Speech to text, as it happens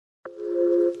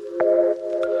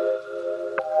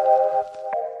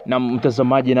Na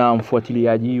mtazamaji na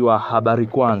mfuatiliaji wa Habari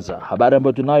Kwanza, habari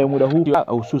ambayo tunayo muda huu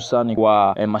hususan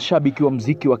kwa mashabiki wa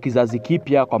muziki wa kizazi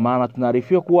kipya, kwa maana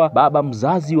tunaarifiwa kuwa baba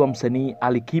mzazi wa msanii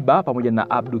Ali Kiba pamoja na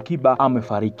Abdul Kiba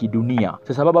amefariki dunia.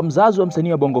 Sasa baba mzazi wa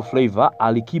msanii wa Bongo Flava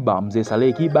Ali Kiba, mzee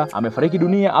Ali Kiba, amefariki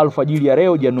dunia alfajiri ya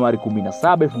leo Januari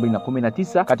 17,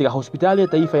 2019 katika hospitali ya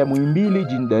taifa ya Muhimbili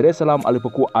jijini Dar es Salaam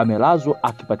alipokuwa amelazwa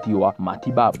akipatiwa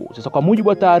matibabu. Sasa kwa mujibu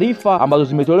wa taarifa ambazo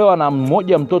zimetolewa na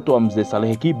mmoja mtoto wa mzee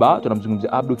Ali Kiba,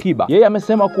 tunamzungumzia Abdul Kiba, yeye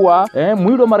amesema kuwa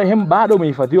mwili wa marehemu bado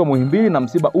umehifadhiwa Muhimbili na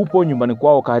msiba upo nyumbani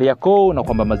kwao Kariakoo, na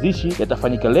kwamba mazishi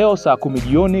yatafanyika leo saa 10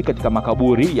 jioni katika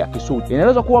makaburi ya Kisutu.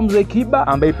 Inaelezwa kuwa mzee Kiba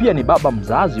ambaye pia ni baba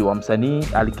mzazi wa msanii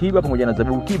Ali Kiba pamoja na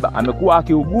Abdul Kiba amekuwa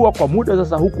akiugua kwa muda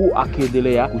sasa, huku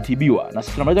akiendelea kutibiwa. Na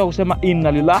sisi tunamaliza kusema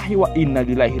inna lillahi wa inna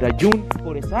ilaihi rajiun.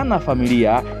 Pole sana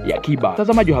familia ya Kiba.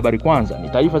 Mtazamaji wa Habari Kwanza, ni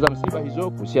taarifa za msiba hizo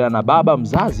kuhusiana na baba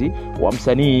mzazi wa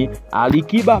msanii Ali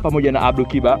Kiba pamoja na Abdul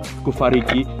Kiba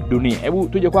kufariki dunia. Hebu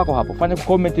tuje kwako hapo, fanya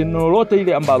comment neno lolote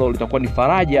ile ambalo litakuwa ni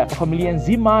faraja kwa familia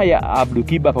nzima ya Abdul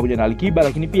Kiba pamoja na Ali Kiba,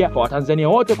 lakini pia kwa Watanzania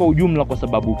wote kwa ujumla, kwa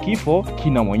sababu kifo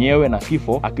kina mwenyewe na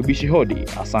kifo akibishi hodi.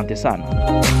 Asante sana.